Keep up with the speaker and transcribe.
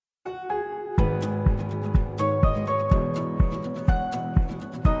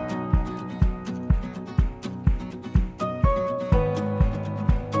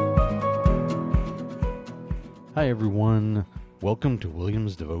Hi everyone, welcome to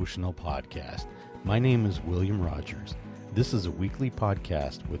William's Devotional Podcast. My name is William Rogers. This is a weekly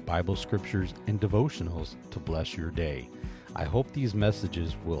podcast with Bible scriptures and devotionals to bless your day. I hope these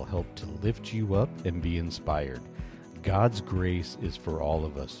messages will help to lift you up and be inspired. God's grace is for all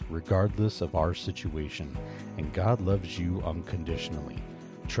of us, regardless of our situation, and God loves you unconditionally.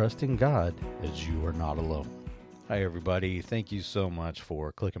 Trust in God as you are not alone. Hi everybody, thank you so much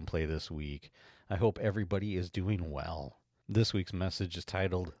for click and play this week. I hope everybody is doing well. This week's message is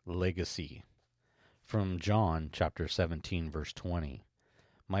titled Legacy. From John chapter 17 verse 20.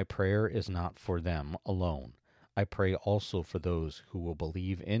 My prayer is not for them alone. I pray also for those who will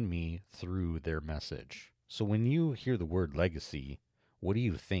believe in me through their message. So when you hear the word legacy, what do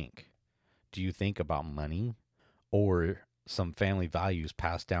you think? Do you think about money or some family values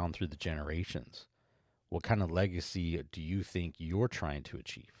passed down through the generations? What kind of legacy do you think you're trying to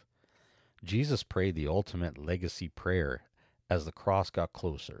achieve? Jesus prayed the ultimate legacy prayer as the cross got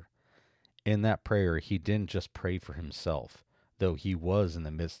closer. In that prayer, he didn't just pray for himself, though he was in the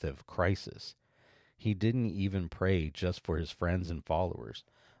midst of crisis. He didn't even pray just for his friends and followers,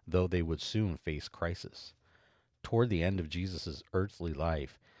 though they would soon face crisis. Toward the end of Jesus' earthly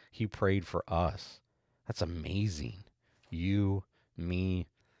life, he prayed for us. That's amazing. You, me,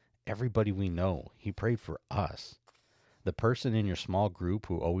 everybody we know, he prayed for us. The person in your small group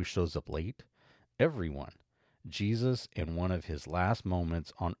who always shows up late, everyone. Jesus, in one of his last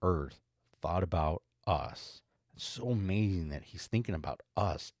moments on earth, thought about us. It's so amazing that he's thinking about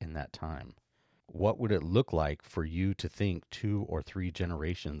us in that time. What would it look like for you to think 2 or 3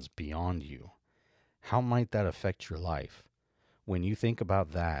 generations beyond you? How might that affect your life? When you think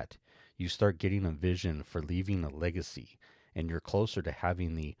about that, you start getting a vision for leaving a legacy, and you're closer to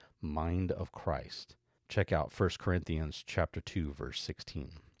having the mind of Christ. Check out 1 Corinthians chapter 2, verse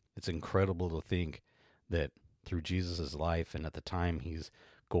 16. It's incredible to think that through Jesus' life and at the time he's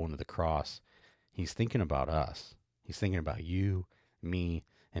going to the cross, he's thinking about us. He's thinking about you, me,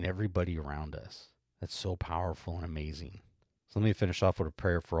 and everybody around us. That's so powerful and amazing. So let me finish off with a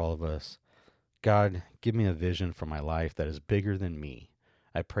prayer for all of us. God, give me a vision for my life that is bigger than me.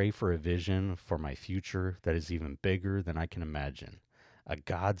 I pray for a vision for my future that is even bigger than I can imagine. A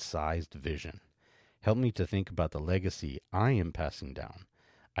God-sized vision. Help me to think about the legacy I am passing down.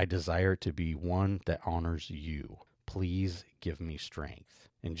 I desire to be one that honors you. Please give me strength.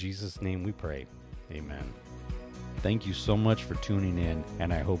 In Jesus' name we pray. Amen. Thank you so much for tuning in,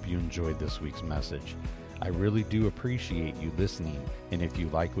 and I hope you enjoyed this week's message. I really do appreciate you listening, and if you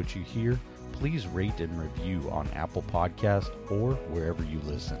like what you hear, please rate and review on Apple Podcasts or wherever you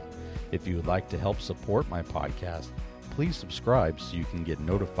listen. If you would like to help support my podcast, please subscribe so you can get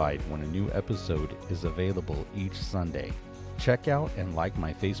notified when a new episode is available each Sunday. Check out and like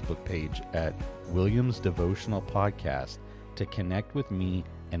my Facebook page at William's Devotional Podcast to connect with me,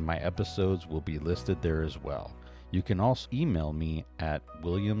 and my episodes will be listed there as well. You can also email me at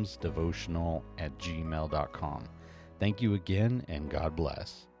williamsdevotional@gmail.com. Thank you again, and God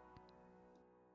bless.